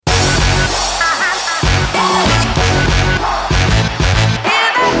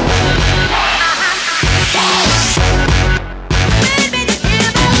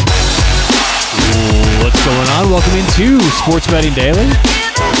to Sports Betting Daily.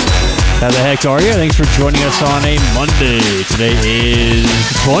 How the heck are you? Thanks for joining us on a Monday. Today is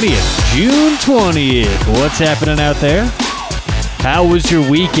the 20th, June 20th. What's happening out there? How was your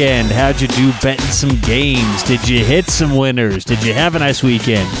weekend? How'd you do betting some games? Did you hit some winners? Did you have a nice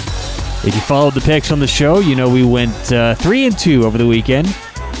weekend? If you followed the picks on the show, you know we went 3-2 over the weekend.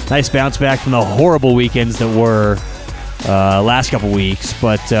 Nice bounce back from the horrible weekends that were last couple weeks.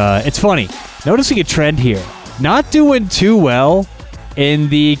 But it's funny. Noticing a trend here. Not doing too well in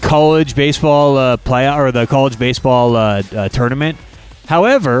the college baseball playoff or the college baseball tournament.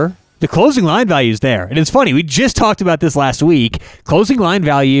 However, the closing line value is there. And it's funny. We just talked about this last week. Closing line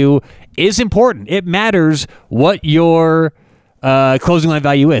value is important. It matters what your closing line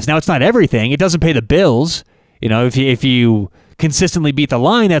value is. Now, it's not everything. It doesn't pay the bills. You know, if you consistently beat the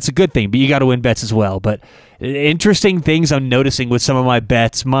line, that's a good thing. But you got to win bets as well. But interesting things I'm noticing with some of my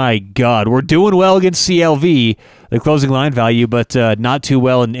bets. My God, we're doing well against CLV, the closing line value, but not too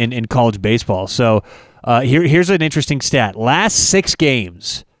well in college baseball. So here's an interesting stat. Last 6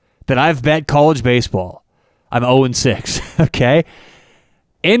 games that I've bet college baseball, I'm 0-6, okay?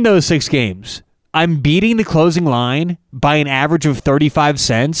 In those 6 games, I'm beating the closing line by an average of 35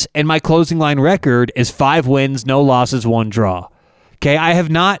 cents, and my closing line record is 5 wins, no losses, 1 draw. Okay, I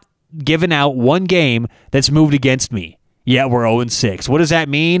have not given out one game that's moved against me. Yeah, we're 0-6. What does that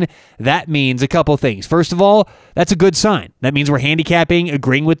mean? That means a couple things. First of all, that's a good sign. That means we're handicapping,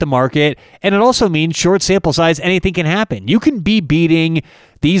 agreeing with the market, and it also means short sample size, anything can happen. You can be beating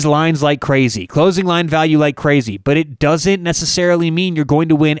these lines like crazy, closing line value like crazy, but it doesn't necessarily mean you're going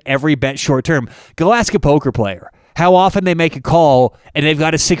to win every bet short term. Go ask a poker player how often they make a call and they've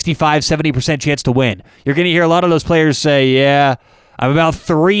got a 65-70% chance to win. You're going to hear a lot of those players say, yeah, I'm about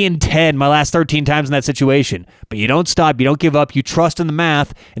 3-10 my last 13 times in that situation. But you don't stop. You don't give up. You trust in the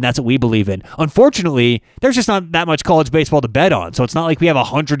math, and that's what we believe in. Unfortunately, there's just not that much college baseball to bet on, so it's not like we have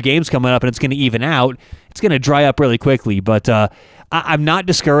 100 games coming up and it's going to even out. It's going to dry up really quickly, but I'm not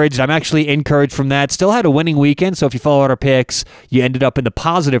discouraged. I'm actually encouraged from that. Still had a winning weekend, so if you followed our picks, you ended up in the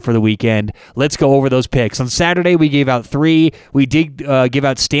positive for the weekend. Let's go over those picks. On Saturday, we gave out 3. We did give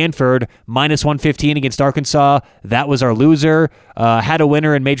out Stanford -115 against Arkansas. That was our loser. Had a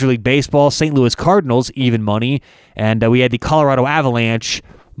winner in Major League Baseball, St. Louis Cardinals, even money. And we had the Colorado Avalanche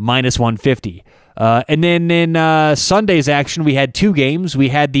 -150. And then in Sunday's action, we had 2 games. We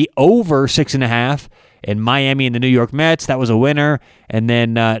had the over 6.5 in Miami and the New York Mets. That was a winner. And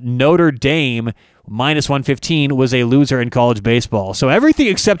then Notre Dame -115 was a loser in college baseball. So everything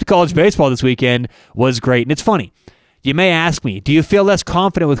except college baseball this weekend was great. And it's funny. You may ask me, do you feel less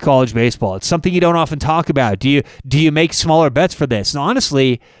confident with college baseball? It's something you don't often talk about. Do you make smaller bets for this? And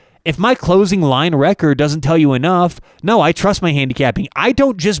honestly, if my closing line record doesn't tell you enough, no, I trust my handicapping. I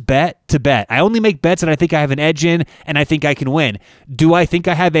don't just bet to bet. I only make bets that I think I have an edge in and I think I can win. Do I think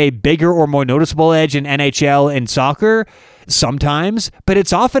I have a bigger or more noticeable edge in NHL and soccer? Sometimes, but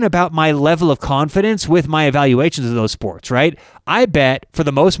it's often about my level of confidence with my evaluations of those sports, right? I bet for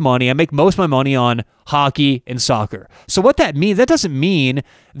the most money, I make most of my money on hockey and soccer. So what that means, that doesn't mean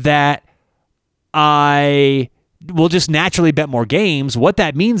that I will just naturally bet more games. What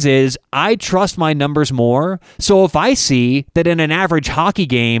that means is I trust my numbers more. So if I see that in an average hockey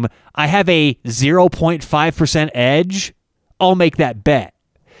game, I have a 0.5% edge, I'll make that bet.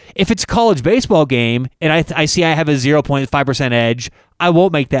 If it's a college baseball game and I see I have a 0.5% edge, I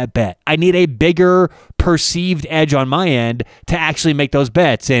won't make that bet. I need a bigger perceived edge on my end to actually make those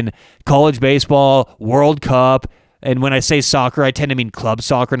bets. In college baseball, World Cup, and when I say soccer, I tend to mean club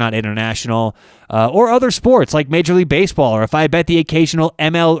soccer, not international, or other sports like Major League Baseball, or if I bet the occasional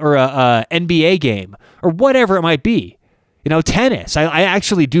ML or NBA game, or whatever it might be. You know, tennis. I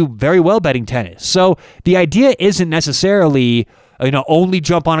actually do very well betting tennis. So the idea isn't necessarily only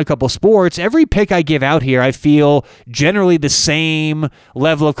jump on a couple sports. Every pick I give out here, I feel generally the same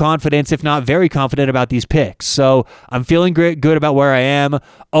level of confidence, if not very confident about these picks. So I'm feeling good about where I am.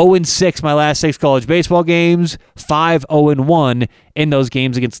 0-6 my last 6 college baseball games, 5-0-1 in those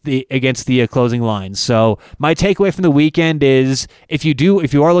games against the closing lines. So my takeaway from the weekend is if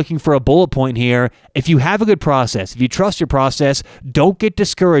you are looking for a bullet point here, if you have a good process, if you trust your process, don't get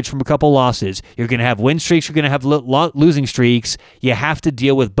discouraged from a couple losses. You're going to have win streaks, you're going to have losing streaks. You have to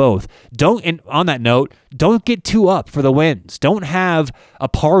deal with both. And on that note, don't get too up for the wins. Don't have a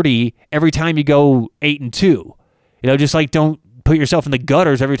party every time you go 8-2. Just like don't put yourself in the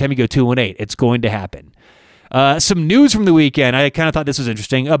gutters every time you go 2-8. It's going to happen. Some news from the weekend. I kind of thought this was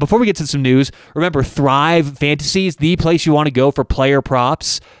interesting. Before we get to some news, remember Thrive Fantasy is the place you want to go for player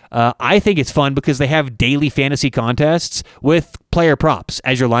props. I think it's fun because they have daily fantasy contests with player props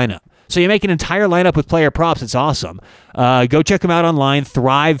as your lineup. So you make an entire lineup with player props. It's awesome. Go check them out online,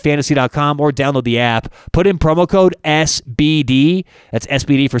 thrivefantasy.com, or download the app. Put in promo code SBD. That's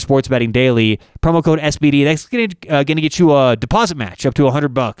SBD for Sports Betting Daily. Promo code SBD. That's going to get you a deposit match up to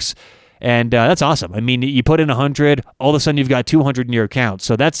 $100. And that's awesome. I mean, you put in 100, all of a sudden you've got 200 in your account.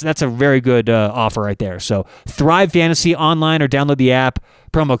 So that's a very good offer right there. So Thrive Fantasy online or download the app.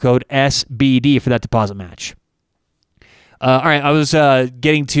 Promo code SBD for that deposit match. All right, I was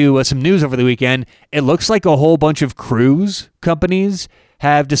getting to some news over the weekend. It looks like a whole bunch of cruise companies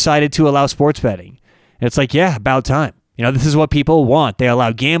have decided to allow sports betting. And it's like, yeah, about time. You know, this is what people want. They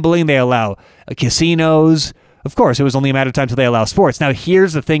allow gambling. They allow casinos. Of course, it was only a matter of time until they allow sports. Now,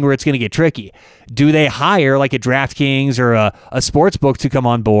 here's the thing where it's going to get tricky. Do they hire like a DraftKings or a sports book to come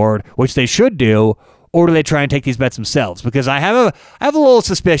on board, which they should do, or do they try and take these bets themselves? Because I have a little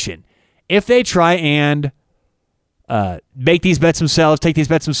suspicion. If they try and make these bets themselves, take these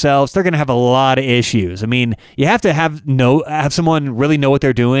bets themselves, they're going to have a lot of issues. I mean, you have to have someone really know what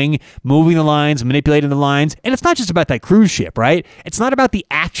they're doing, moving the lines, manipulating the lines. And it's not just about that cruise ship, right? It's not about the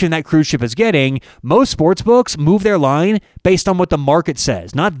action that cruise ship is getting. Most sports books move their line based on what the market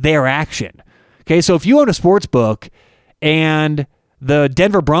says, not their action. Okay, so if you own a sports book and the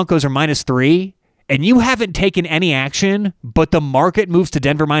Denver Broncos are -3 and you haven't taken any action, but the market moves to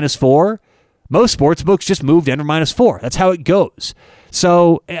Denver -4, most sports books just move Denver -4. That's how it goes.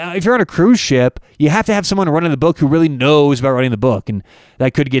 So if you're on a cruise ship, you have to have someone running the book who really knows about running the book, and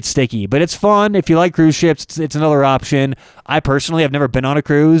that could get sticky. But it's fun. If you like cruise ships, it's another option. I personally have never been on a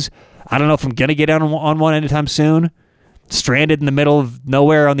cruise. I don't know if I'm going to get on one anytime soon. Stranded in the middle of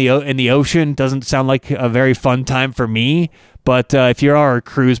nowhere in the ocean doesn't sound like a very fun time for me. But if you are a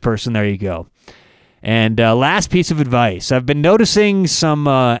cruise person, there you go. And last piece of advice. I've been noticing some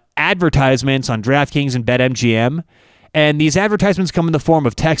advertisements on DraftKings and BetMGM, and these advertisements come in the form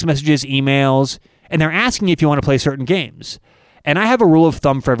of text messages, emails, and they're asking if you want to play certain games. And I have a rule of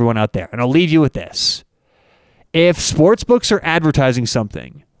thumb for everyone out there, and I'll leave you with this. If sportsbooks are advertising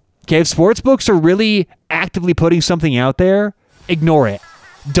something, okay, if sportsbooks are really actively putting something out there, ignore it.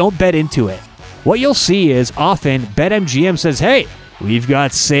 Don't bet into it. What you'll see is often BetMGM says, hey, we've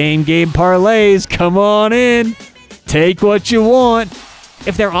got same-game parlays. Come on in. Take what you want.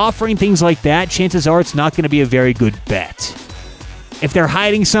 If they're offering things like that, chances are it's not going to be a very good bet. If they're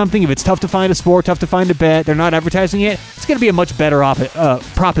hiding something, if it's tough to find a sport, tough to find a bet, they're not advertising it, it's going to be a much better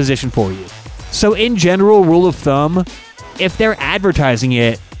proposition for you. So in general, rule of thumb, if they're advertising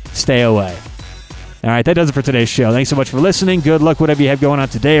it, stay away. All right, that does it for today's show. Thanks so much for listening. Good luck, whatever you have going on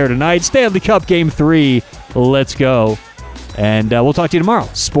today or tonight. Stanley Cup Game 3. Let's go. And we'll talk to you tomorrow.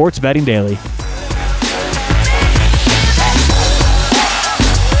 Sports Betting Daily.